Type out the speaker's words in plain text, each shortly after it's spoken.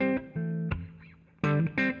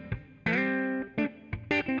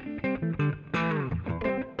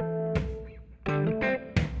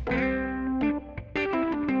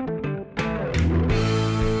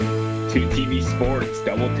to TV Sports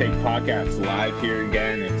Double Take Podcast live here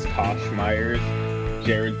again. It's Tosh Myers,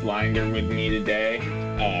 Jared Blinder with me today.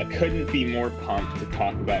 Couldn't be more pumped to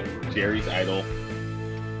talk about Jerry's idol,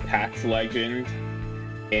 Pats legend,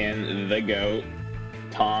 and the GOAT,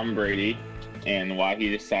 Tom Brady, and why he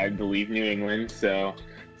decided to leave New England. So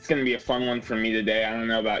it's going to be a fun one for me today. I don't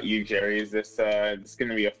know about you, Jerry. Is this going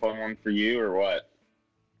to be a fun one for you or what?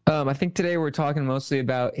 I think today we're talking mostly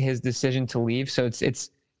about his decision to leave. So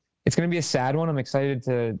it's going to be a sad one. I'm excited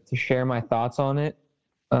to share my thoughts on it.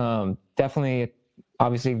 Definitely,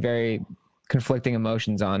 obviously, very conflicting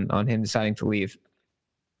emotions on him deciding to leave.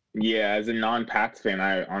 Yeah, as a non-Pats fan,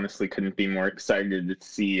 I honestly couldn't be more excited to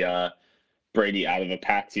see Brady out of a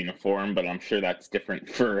Pats uniform, but I'm sure that's different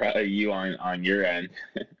for you on your end.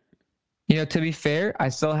 To be fair, I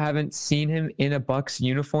still haven't seen him in a Bucs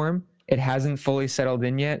uniform. It hasn't fully settled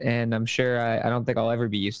in yet, and I'm sure I don't think I'll ever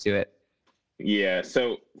be used to it. Yeah,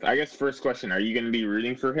 so I guess first question, are you going to be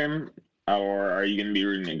rooting for him or are you going to be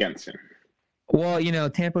rooting against him? Well,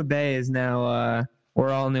 Tampa Bay is now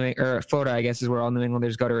we're all Florida, I guess, is where all New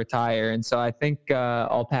Englanders go to retire. And so I think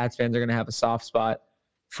all Pats fans are going to have a soft spot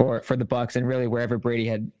for the Bucs and really wherever Brady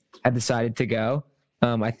had decided to go.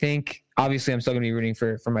 I think, obviously, I'm still going to be rooting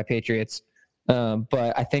for my Patriots.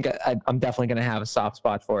 But I think I'm definitely going to have a soft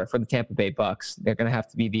spot for the Tampa Bay Bucs. They're going to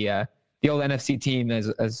have to be the old NFC team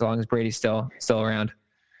as long as Brady's still around.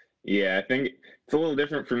 Yeah, I think it's a little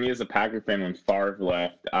different for me as a Packer fan. When Favre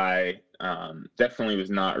left, I definitely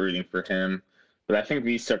was not rooting for him. But I think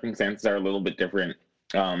these circumstances are a little bit different.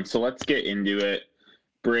 So let's get into it.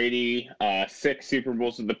 Brady, 6 Super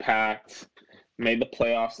Bowls with the Pats, made the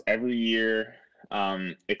playoffs every year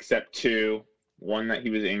except 2, one that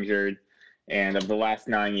he was injured. And of the last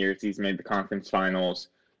 9 years, he's made the conference finals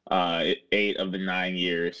 8 of the 9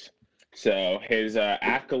 years. So his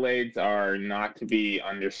accolades are not to be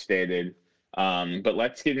understated. But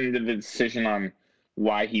let's get into the decision on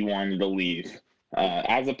why he wanted to leave.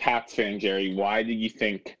 As a Pats fan, Jerry, why do you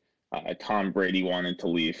think Tom Brady wanted to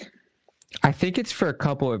leave? I think it's for a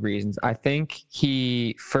couple of reasons. I think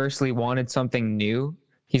he firstly wanted something new.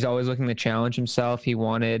 He's always looking to challenge himself. He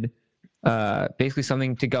wanted basically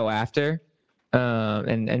something to go after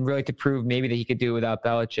and really to prove maybe that he could do it without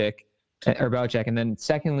Belichick. And then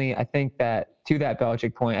secondly, I think that to that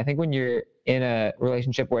Belichick point, I think when you're in a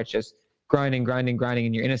relationship where it's just grinding,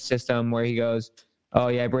 and you're in a system where he goes, oh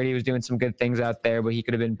yeah, Brady was doing some good things out there, but he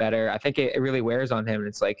could have been better. I think it really wears on him. And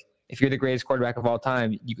it's like, if you're the greatest quarterback of all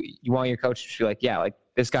time, you want your coach to be like, yeah, like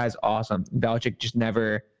this guy's awesome. Belichick just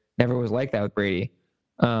never was like that with Brady.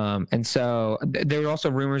 And so there were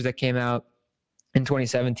also rumors that came out in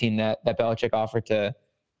 2017 that Belichick offered to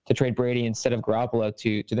trade Brady instead of Garoppolo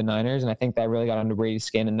to the Niners. And I think that really got under Brady's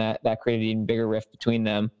skin, and that created an even bigger rift between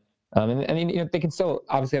them. And I mean, they can still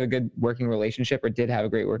obviously have a good working relationship, or did have a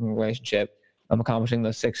great working relationship, accomplishing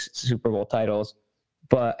those 6 Super Bowl titles.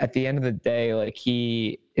 But at the end of the day, like,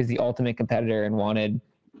 he is the ultimate competitor and wanted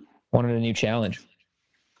a new challenge.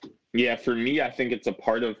 Yeah, for me, I think it's a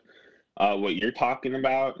part of what you're talking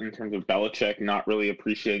about in terms of Belichick not really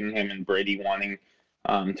appreciating him and Brady wanting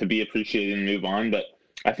to be appreciated and move on. But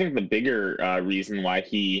I think the bigger reason why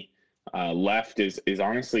he left is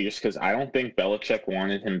honestly just because I don't think Belichick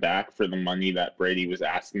wanted him back for the money that Brady was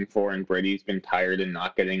asking for, and Brady's been tired and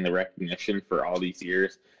not getting the recognition for all these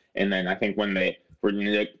years. And then I think when they were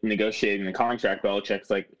negotiating the contract,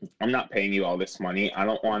 Belichick's like, I'm not paying you all this money. I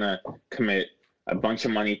don't want to commit a bunch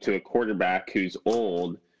of money to a quarterback who's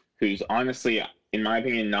old, who's honestly, in my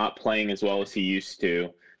opinion, not playing as well as he used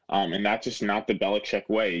to. And that's just not the Belichick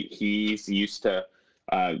way. He's used to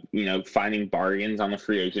finding bargains on the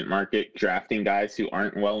free agent market, drafting guys who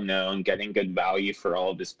aren't well known, getting good value for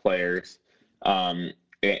all of his players, and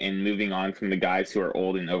moving on from the guys who are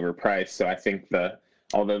old and overpriced. So I think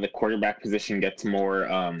although the quarterback position gets more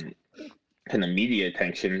kind of media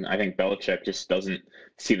attention, I think Belichick just doesn't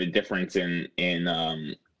see the difference in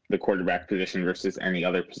the quarterback position versus any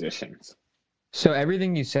other positions. So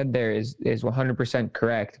everything you said there is 100%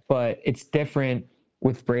 correct, but it's different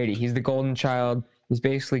with Brady. He's the golden child. He's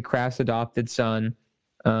basically Kraft's adopted son.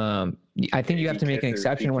 I think you have to make an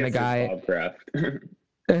exception when a guy.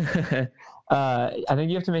 I think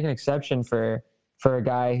you have to make an exception for a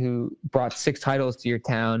guy who brought 6 titles to your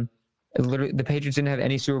town. Literally, the Patriots didn't have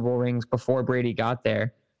any Super Bowl rings before Brady got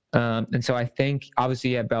there. And so I think,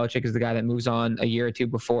 obviously, yeah, Belichick is the guy that moves on a year or two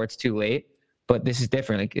before it's too late. But this is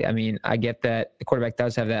different. Like, I mean, I get that the quarterback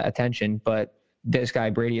does have that attention, but this guy,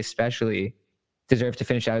 Brady especially, deserves to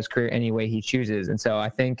finish out his career any way he chooses. And so I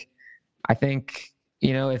think,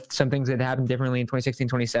 if some things had happened differently in 2016,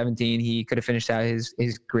 2017, he could have finished out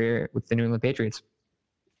his career with the New England Patriots.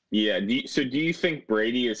 Yeah. Do you think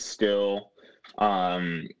Brady is still,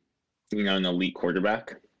 um, an elite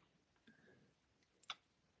quarterback?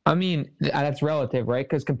 I mean, that's relative, right?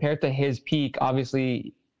 Because compared to his peak,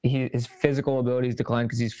 obviously his physical abilities declined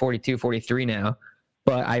because he's 42, 43 now.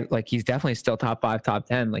 But he's definitely still top 5, top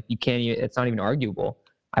 10. Like you can't, it's not even arguable.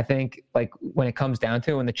 I think like when it comes down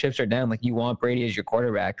to it, when the chips are down, like you want Brady as your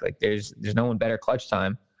quarterback. Like there's no one better clutch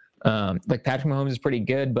time. Like Patrick Mahomes is pretty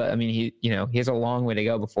good, but I mean he has a long way to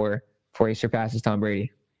go before he surpasses Tom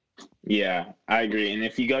Brady. Yeah, I agree. And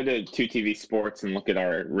if you go to 2TV Sports and look at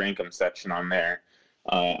our rank 'em section on there,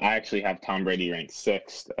 I actually have Tom Brady ranked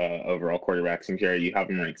sixth overall quarterbacks, and Jerry, you have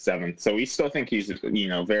him ranked seventh. So we still think he's,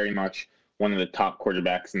 very much one of the top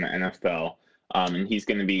quarterbacks in the NFL, and he's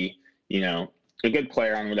going to be, a good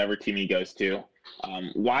player on whatever team he goes to.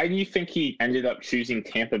 Why do you think he ended up choosing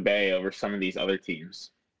Tampa Bay over some of these other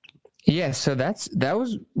teams? Yeah, so that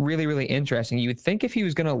was really, really interesting. You would think if he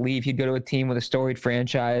was going to leave, he'd go to a team with a storied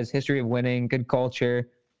franchise, history of winning, good culture,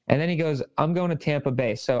 and then he goes, "I'm going to Tampa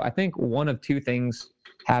Bay." So I think one of two things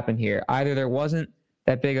happened here: either there wasn't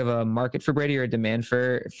that big of a market for Brady or a demand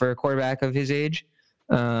for a quarterback of his age,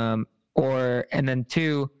 or and then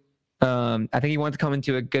two, I think he wanted to come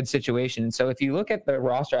into a good situation. So if you look at the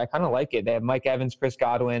roster, I kind of like it. They have Mike Evans, Chris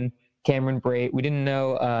Godwin, Cameron Brate. We didn't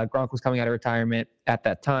know Gronk was coming out of retirement at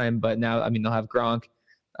that time, but now, I mean, they'll have Gronk.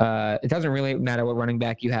 It doesn't really matter what running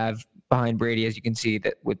back you have behind Brady, as you can see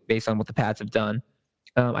that based on what the Pats have done.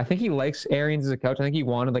 I think he likes Arians as a coach. I think he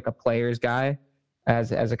wanted like a player's guy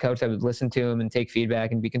as a coach that would listen to him and take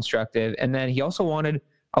feedback and be constructive. And then he also wanted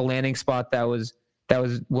a landing spot that was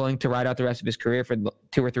willing to ride out the rest of his career for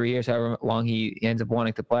 2 or 3 years, however long he ends up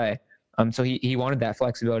wanting to play. So he wanted that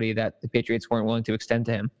flexibility that the Patriots weren't willing to extend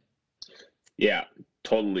to him. Yeah,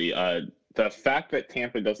 totally. The fact that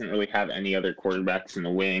Tampa doesn't really have any other quarterbacks in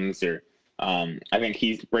the wings, or I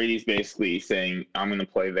think Brady's basically saying, "I'm going to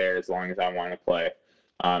play there as long as I want to play,"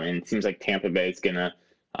 and it seems like Tampa Bay is going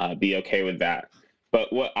to be okay with that.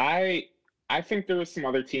 But what I think there was some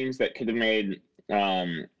other teams that could have made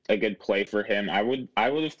a good play for him. I would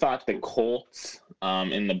have thought the Colts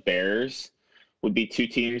and the Bears would be two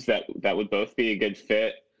teams that would both be a good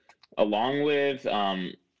fit, along with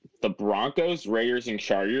the Broncos, Raiders, and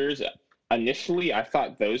Chargers. Initially, I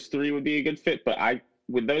thought those three would be a good fit, but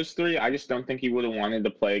with those three, I just don't think he would have wanted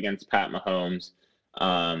to play against Pat Mahomes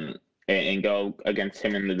and go against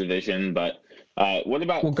him in the division. But what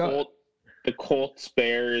about the Colts,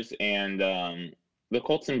 Bears, and the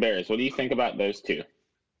Colts and Bears? What do you think about those two?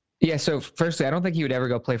 Yeah, so firstly, I don't think he would ever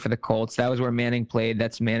go play for the Colts. That was where Manning played.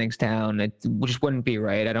 That's Manning's town. It just wouldn't be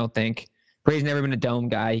right. I don't think Brady's never been a dome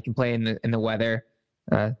guy. He can play in the weather.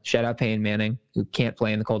 Shout out Peyton Manning, who can't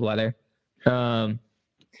play in the cold weather.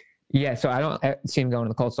 Yeah, so I don't see him going to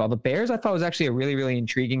the Colts at all. The Bears, I thought, was actually a really, really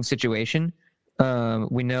intriguing situation.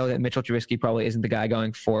 We know that Mitchell Trubisky probably isn't the guy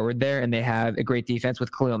going forward there, and they have a great defense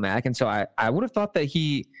with Khalil Mack, and so I would have thought that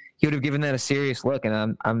he would have given that a serious look,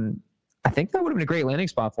 and I think that would have been a great landing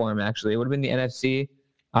spot for him. Actually, it would have been the NFC.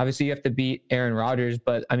 Obviously, you have to beat Aaron Rodgers,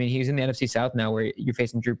 but I mean, he's in the NFC South now, where you're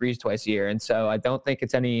facing Drew Brees twice a year, and so I don't think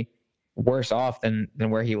it's any worse off than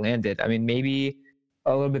where he landed. I mean, maybe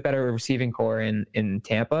a little bit better receiving core in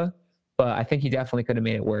Tampa, but I think he definitely could have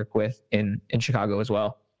made it work with in Chicago as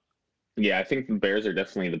well. Yeah, I think the Bears are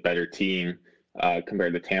definitely the better team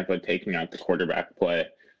compared to Tampa, taking out the quarterback play.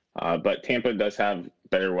 But Tampa does have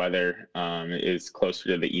better weather, is closer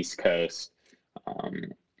to the East Coast.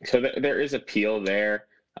 So there is appeal there.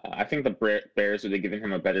 I think the Bears would have given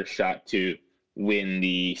him a better shot to win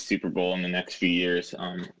the Super Bowl in the next few years.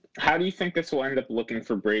 How do you think this will end up looking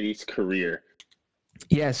for Brady's career?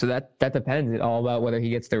 Yeah, so that depends. It's all about whether he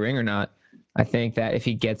gets the ring or not. I think that if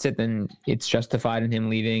he gets it, then it's justified in him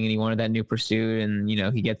leaving, and he wanted that new pursuit, and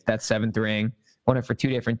he gets that seventh ring. Won it for two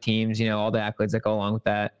different teams. All the accolades that go along with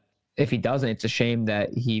that. If he doesn't, it's a shame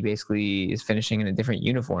that he basically is finishing in a different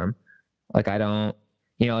uniform. Like I don't,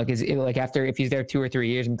 after if he's there 2 or 3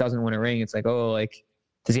 years and doesn't win a ring, it's like, oh, like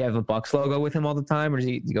does he have a Bucs logo with him all the time, or does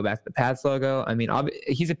he go back to the Pats logo? I mean,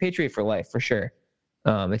 he's a Patriot for life for sure.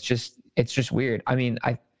 It's just weird. I mean,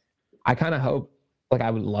 I kind of hope, like, I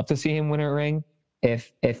would love to see him win a ring,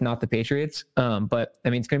 if not the Patriots. But I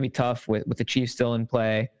mean, it's going to be tough with the Chiefs still in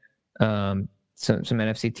play. Some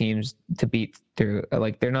NFC teams to beat through.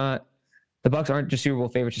 Like the Bucs aren't just Super Bowl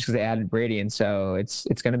favorites just because they added Brady, and so it's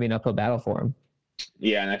going to be an uphill battle for him.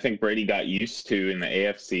 Yeah, and I think Brady got used to in the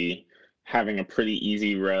AFC having a pretty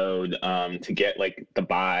easy road to get like the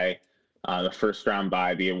bye, the first round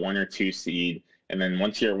bye, be a 1 or 2 seed. And then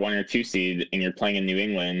once you're a 1 or 2 seed and you're playing in New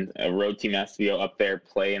England, a road team has to go up there,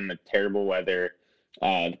 play in the terrible weather.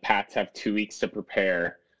 The Pats have 2 weeks to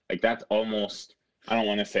prepare Like that's almost, I don't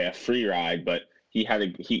want to say a free ride, but he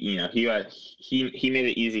made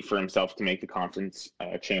it easy for himself to make the conference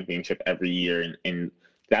championship every year, and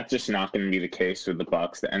that's just not going to be the case with the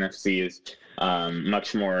Bucks. The NFC is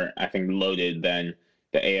much more, I think, loaded than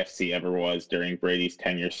the AFC ever was during Brady's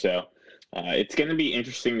tenure. So it's going to be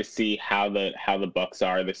interesting to see how the Bucks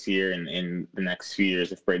are this year and in the next few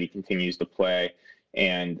years if Brady continues to play,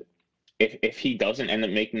 and if he doesn't end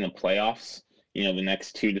up making the playoffs, the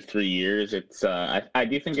next 2 to 3 years, it's I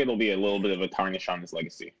do think it'll be a little bit of a tarnish on his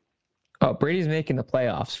legacy. Oh, Brady's making the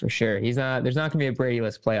playoffs for sure. There's not going to be a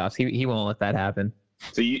Brady-less playoffs. He won't let that happen.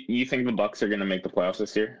 So you think the Bucks are going to make the playoffs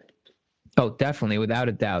this year? Oh, definitely, without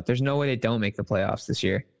a doubt. There's no way they don't make the playoffs this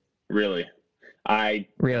year. Really? I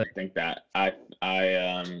really think that. I'm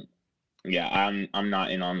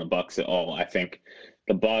not in on the Bucks at all. I think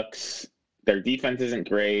the Bucks, their defense isn't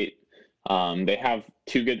great. They have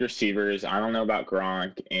 2 good receivers. I don't know about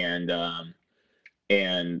Gronk, and I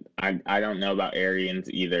don't know about Arians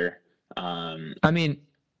either. I mean,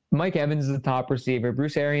 Mike Evans is the top receiver.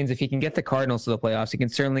 Bruce Arians, if he can get the Cardinals to the playoffs, he can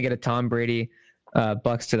certainly get a Tom Brady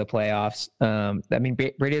Bucks to the playoffs. I mean,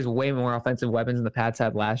 Brady has way more offensive weapons than the Pats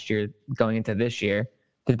had last year going into this year.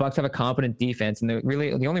 The Bucks have a competent defense, and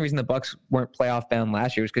the only reason the Bucks weren't playoff bound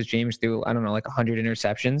last year was because James threw, I don't know, like 100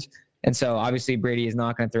 interceptions. And so obviously Brady is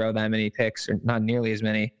not going to throw that many picks, or not nearly as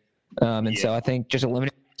many. So I think just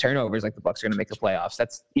eliminating turnovers, like the Bucks are going to make the playoffs.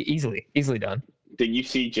 That's easily done. Did you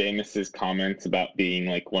see Jameis's comments about being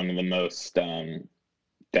like one of the most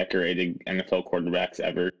decorated NFL quarterbacks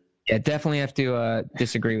ever? Yeah, definitely have to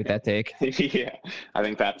disagree with that take. Yeah, I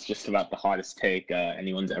think that's just about the hottest take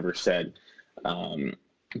anyone's ever said.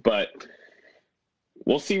 But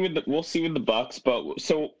we'll see with the Bucks. But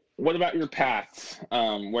so, what about your Pats?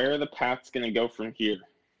 Where are the Pats going to go from here?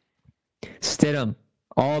 Stidham,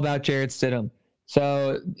 all about Jarrett Stidham.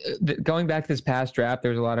 So going back to this past draft,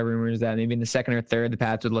 there was a lot of rumors that maybe in the second or third, the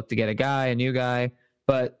Pats would look to get a new guy.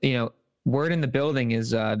 But word in the building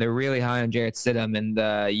is they're really high on Jarrett Stidham,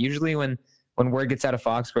 and usually when word gets out of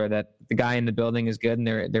Foxborough that the guy in the building is good and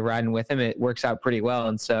they're riding with him, it works out pretty well.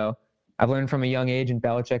 And so I've learned from a young age, in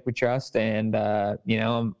Belichick we trust, and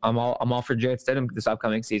I'm all for Jarrett Stidham this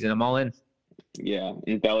upcoming season. I'm all in. Yeah,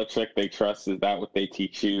 in Belichick they trust. Is that what they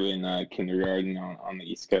teach you in kindergarten on the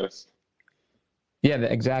East Coast? Yeah,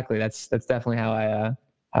 exactly. That's definitely how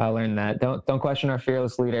I learned that. Don't question our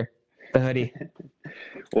fearless leader, the hoodie.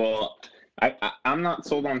 Well, I'm not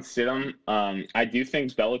sold on Stidham. I do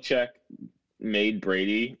think Belichick made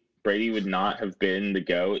Brady. Brady would not have been the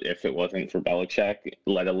GOAT if it wasn't for Belichick,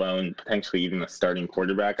 let alone potentially even a starting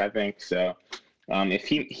quarterback, I think. So if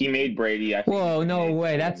he made Brady, I think. Whoa, no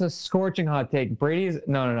way. That's a scorching hot take. Brady's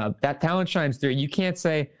no. That talent shines through. You can't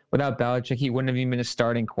say without Belichick he wouldn't have even been a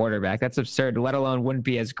starting quarterback. That's absurd, let alone wouldn't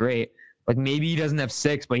be as great. Like maybe he doesn't have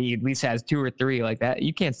 6, but he at least has 2 or 3 like that.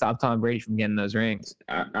 You can't stop Tom Brady from getting those rings.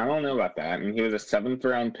 I don't know about that. I mean, he was a 7th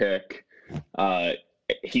round pick.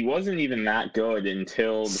 He wasn't even that good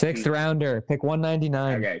until 6th rounder, pick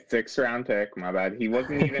 199. Okay, 6th round pick. My bad. He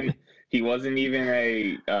wasn't even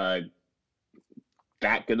a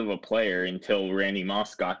that good of a player until Randy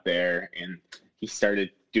Moss got there and he started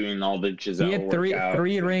doing all the Giselle. He had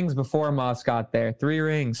 3 rings before Moss got there. 3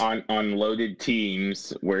 rings on loaded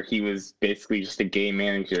teams where he was basically just a game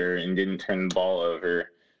manager and didn't turn the ball over.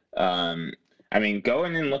 I mean, go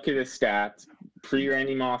in and look at his stats.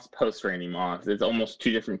 Pre-Randy Moss, post-Randy Moss. It's almost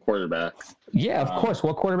 2 different quarterbacks. Yeah, of course.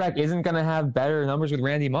 What quarterback isn't going to have better numbers with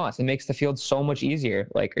Randy Moss? It makes the field so much easier.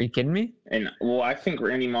 Like, are you kidding me? And, well, I think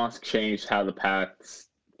Randy Moss changed how the Pats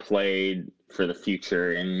played for the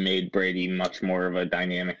future and made Brady much more of a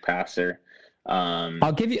dynamic passer.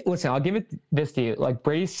 I'll give it this to you. Like,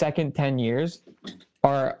 Brady's second 10 years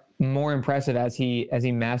are more impressive as he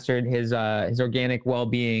mastered his organic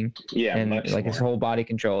well-being and like his whole body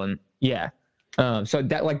control. And yeah. So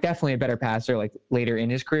that definitely a better passer like later in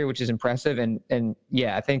his career, which is impressive. And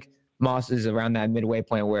yeah, I think Moss is around that midway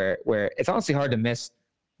point where it's honestly hard to miss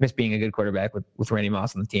being a good quarterback with Randy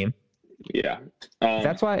Moss on the team. Yeah.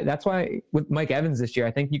 That's why with Mike Evans this year,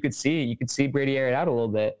 I think you could see Brady air it out a little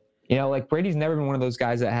bit. Like Brady's never been one of those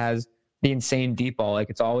guys that has the insane deep ball. Like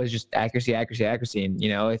it's always just accuracy. And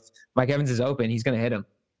if Mike Evans is open, he's going to hit him.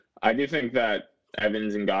 I do think that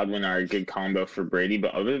Evans and Godwin are a good combo for Brady,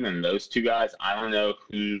 but other than those 2 guys, I don't know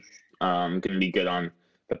who's going to be good on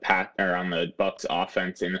the Bucks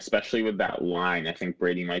offense, and especially with that line, I think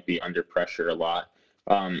Brady might be under pressure a lot.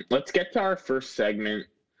 Let's get to our first segment.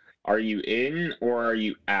 Are you in or are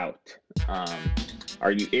you out?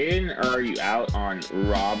 Are you in or are you out on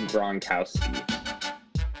Rob Gronkowski?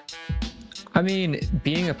 I mean,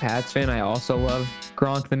 being a Pats fan, I also love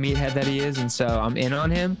Gronk the meathead that he is, and so I'm in on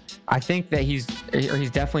him. I think that he's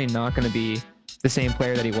definitely not going to be the same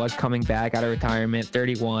player that he was coming back out of retirement,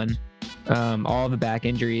 31, all the back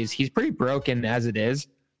injuries. He's pretty broken as it is.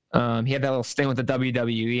 He had that little stint with the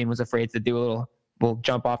WWE and was afraid to do a little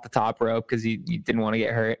jump off the top rope because he didn't want to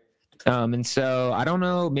get hurt. And so I don't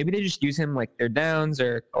know, maybe they just use him like their downs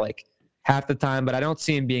or like half the time, but I don't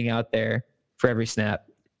see him being out there for every snap.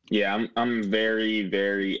 Yeah, I'm very,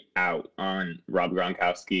 very out on Rob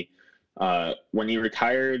Gronkowski. When he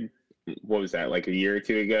retired, what was that, like a year or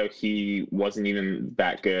two ago, he wasn't even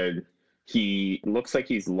that good. He looks like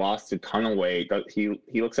he's lost a ton of weight.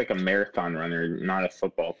 He looks like a marathon runner, not a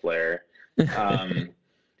football player.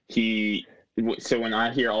 So when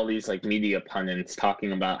I hear all these like media pundits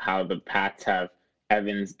talking about how the Pats have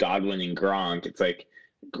Evans, Godwin, and Gronk, it's like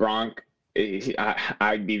Gronk,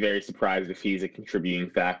 I'd be very surprised if he's a contributing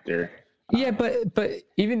factor. Yeah, but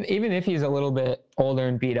even if he's a little bit older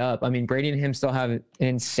and beat up, I mean, Brady and him still have an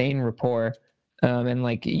insane rapport. And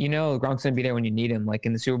like, Gronk's going to be there when you need him. Like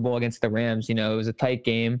in the Super Bowl against the Rams, it was a tight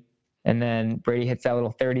game. And then Brady hits that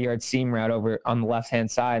little 30-yard seam route over on the left-hand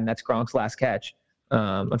side, and that's Gronk's last catch.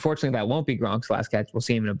 Unfortunately, that won't be Gronk's last catch. We'll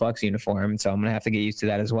see him in a Bucs uniform, so I'm going to have to get used to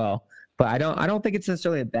that as well. But I don't think it's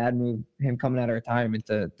necessarily a bad move, him coming out of retirement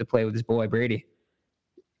to play with his boy Brady.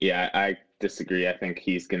 Yeah, I disagree. I think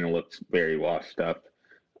he's going to look very washed up.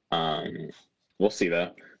 We'll see,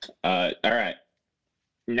 though. All right.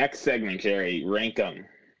 Next segment, Jerry. Rank them.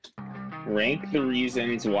 Rank the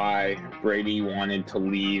reasons why Brady wanted to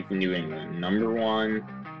leave New England. Number one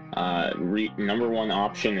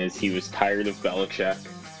option is he was tired of Belichick.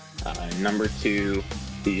 Number two,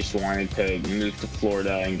 he just wanted to move to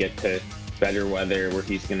Florida and get to better weather where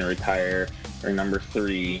he's going to retire. Or number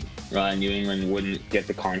three, New England wouldn't get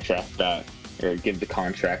the contract give the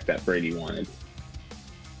contract that Brady wanted.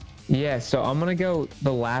 Yeah, so I'm going to go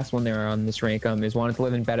the last one there on this rank is wanted to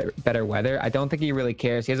live in better weather. I don't think he really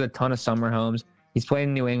cares. He has a ton of summer homes. He's played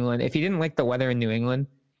in New England. If he didn't like the weather in New England,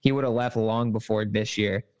 he would have left long before this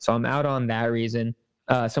year. So I'm out on that reason.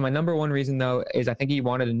 So my number one reason, though, is I think he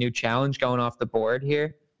wanted a new challenge going off the board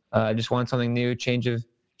here. Just wanted something new, change of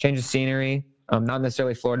scenery. Not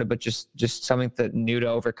necessarily Florida, but just something new to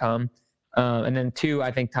overcome. And then two,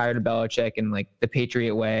 I think tired of Belichick and like the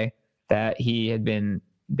Patriot way that he had been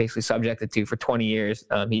basically subjected to for 20 years.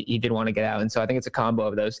 He did want to get out. And so I think it's a combo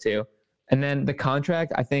of those two. And then the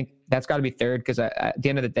contract, I think that's got to be third because at the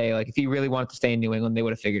end of the day, like if he really wanted to stay in New England, they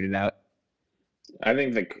would have figured it out. I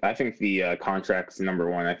think the contract's number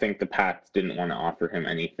one. I think the Pats didn't want to offer him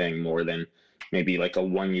anything more than maybe like a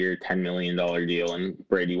 1 year, $10 million deal, and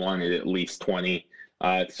Brady wanted at least 20.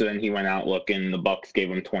 So then he went out looking. The Bucs gave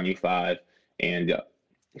him 25, and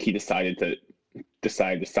he decided to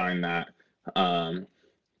sign that.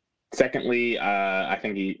 Secondly, I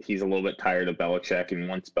think he's a little bit tired of Belichick, and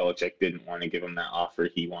once Belichick didn't want to give him that offer,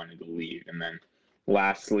 he wanted to leave. And then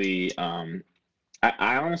lastly, I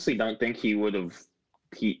honestly don't think he would have.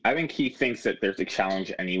 I think he thinks that there's a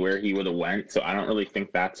challenge anywhere he would have went, so I don't really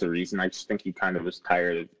think that's a reason. I just think he kind of was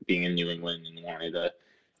tired of being in New England and wanted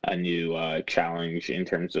a new challenge in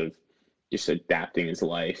terms of just adapting his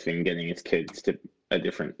life and getting his kids to a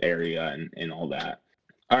different area and all that.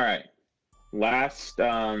 All right. Last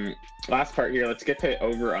part here. Let's get to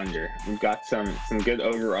over under. We've got some good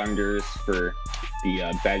over unders for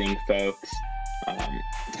the betting folks.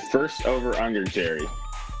 First over under, Jerry.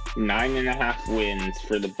 9.5 wins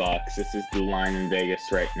for the Bucs. This is the line in Vegas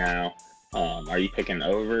right now. Are you picking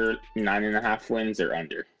over 9.5 wins or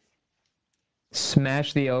under?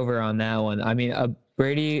 Smash the over on that one. I mean,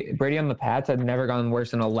 Brady on the Pats had never gone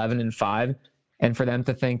worse than 11-5. And for them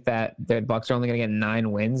to think that the Bucs are only going to get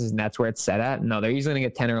 9 wins and that's where it's set at, no, they're usually going to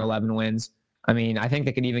get 10 or 11 wins. I mean, I think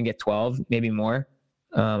they could even get 12, maybe more.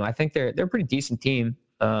 I think they're a pretty decent team,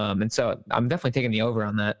 and so I'm definitely taking the over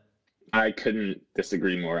on that. I couldn't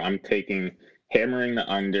disagree more. I'm hammering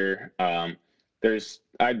the under.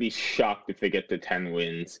 I'd be shocked if they get to 10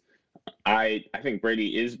 wins. I think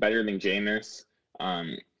Brady is better than Jameis.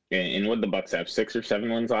 And what the Bucs have 6 or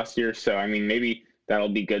 7 wins last year, so I mean maybe that'll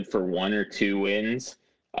be good for 1 or 2 wins.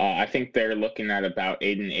 I think they're looking at about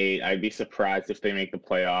 8-8. I'd be surprised if they make the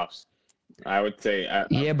playoffs. I would say.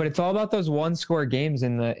 Yeah, but it's all about those one-score games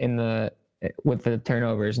with the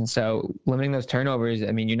turnovers, and so limiting those turnovers.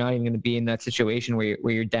 I mean, you're not even going to be in that situation where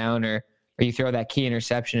you're down or you throw that key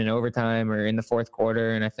interception in overtime or in the fourth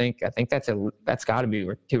quarter. And I think that's got to be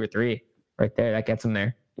 2 or 3 right there. That gets them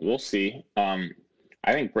there. We'll see. I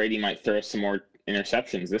think Brady might throw some more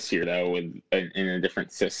interceptions this year though, in a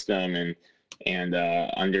different system and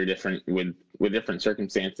under different with different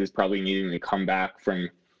circumstances, probably needing to come back from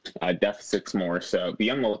deficits more. So be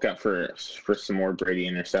on the lookout for some more Brady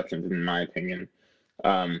interceptions, in my opinion.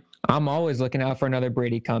 I'm always looking out for another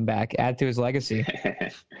Brady comeback. Add to his legacy.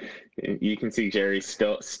 You can see Jerry's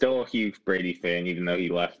still a huge Brady fan, even though he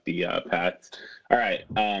left the Pats. All right,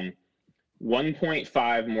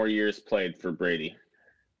 1.5 more years played for Brady.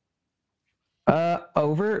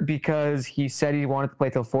 Over, because he said he wanted to play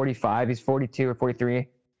till 45. He's 42 or 43.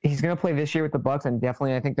 He's going to play this year with the Bucs, and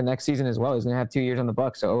definitely I think the next season as well. He's going to have 2 years on the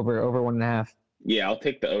Bucs, so over 1.5. Yeah, I'll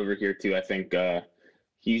take the over here too. I think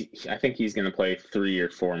he's going to play 3 or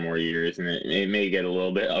 4 more years, and it may get a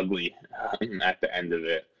little bit ugly at the end of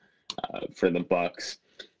it for the Bucs.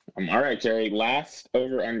 All right, Jerry. Last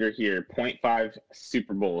over under here, 0.5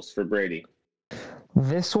 Super Bowls for Brady.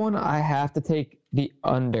 This one I have to take the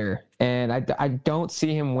under, and I don't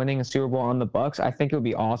see him winning a Super Bowl on the Bucs. I think it would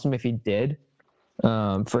be awesome if he did,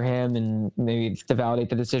 for him, and maybe to validate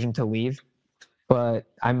the decision to leave. But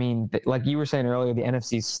I mean, like you were saying earlier, the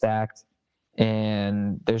NFC's stacked,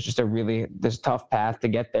 and there's just there's a tough path to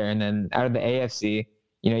get there. And then out of the AFC,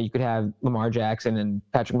 you could have Lamar Jackson and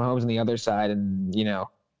Patrick Mahomes on the other side, and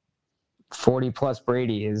 40 plus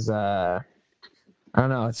Brady is I don't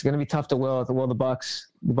know. It's going to be tough to will the Bucs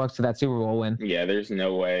to that Super Bowl win. Yeah, there's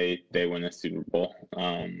no way they win a Super Bowl.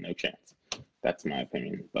 No chance. That's my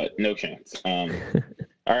opinion, but no chance. All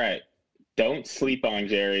right. Don't sleep on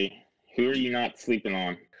Jerry. Who are you not sleeping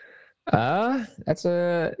on? I'm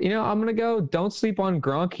going to go don't sleep on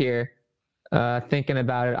Gronk here. Thinking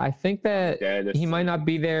about it. I think that he might not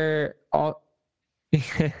be there all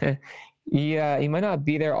he might not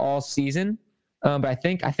be there all season. But I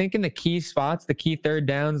think in the key spots, the key third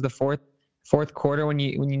downs, the fourth quarter when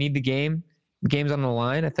you need the game's on the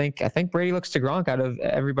line. I think Brady looks to Gronk out of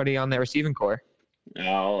everybody on that receiving core.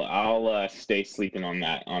 I'll stay sleeping on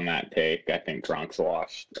that take. I think Gronk's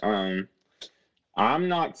washed. I'm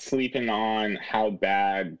not sleeping on how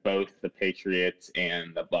bad both the Patriots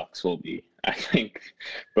and the Bucs will be. I think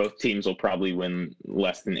both teams will probably win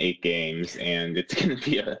less than 8 games, and it's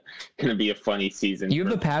gonna be a funny season. You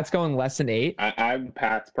have the Pats going less than 8? I have the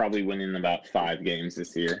Pats probably winning about 5 games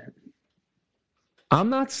this year. I'm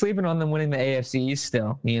not sleeping on them winning the AFC East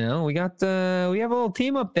still. We have a little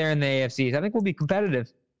team up there in the AFC East. I think we'll be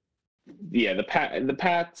competitive. Yeah, the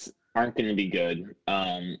Pats aren't going to be good.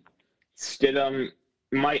 Stidham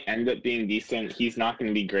might end up being decent. He's not going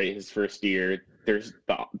to be great his first year. There's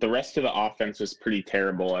the rest of the offense was pretty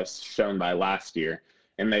terrible, as shown by last year,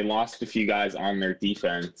 and they lost a few guys on their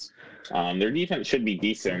defense. Their defense should be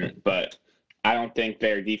decent, but I don't think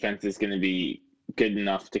their defense is going to be good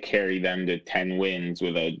enough to carry them to 10 wins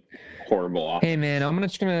with a horrible offense. Hey, man, I'm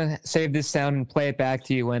just going to save this sound and play it back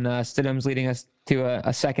to you when Stidham's leading us to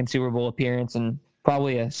a second Super Bowl appearance and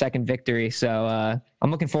probably a second victory. So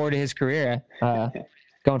I'm looking forward to his career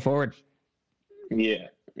going forward. Yeah.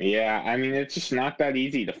 I mean, it's just not that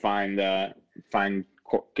easy to find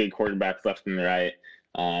good quarterbacks left and right.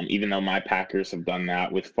 Even though my Packers have done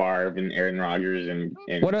that with Favre and Aaron Rodgers and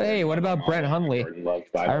what about Brett Hundley?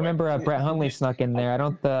 I remember Brett Hundley snuck in there.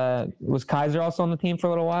 Was Kaiser also on the team for a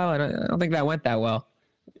little while? I don't think that went that well.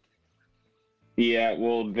 Yeah,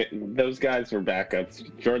 well, those guys were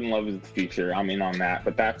backups. Jordan Love is the future. I'm in on that,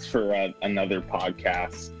 but that's for another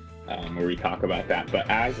podcast where we talk about that. But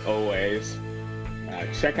as always,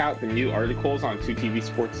 check out the new articles on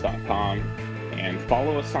 2tvsports.com and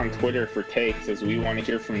follow us on Twitter for takes, as we want to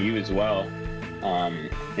hear from you as well.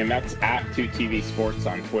 And that's at 2tvsports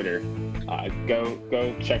on Twitter.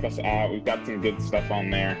 Go check us out. We've got some good stuff on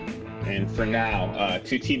there. And for now,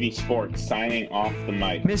 2TV Sports signing off the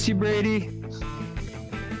mic. Miss you, Brady.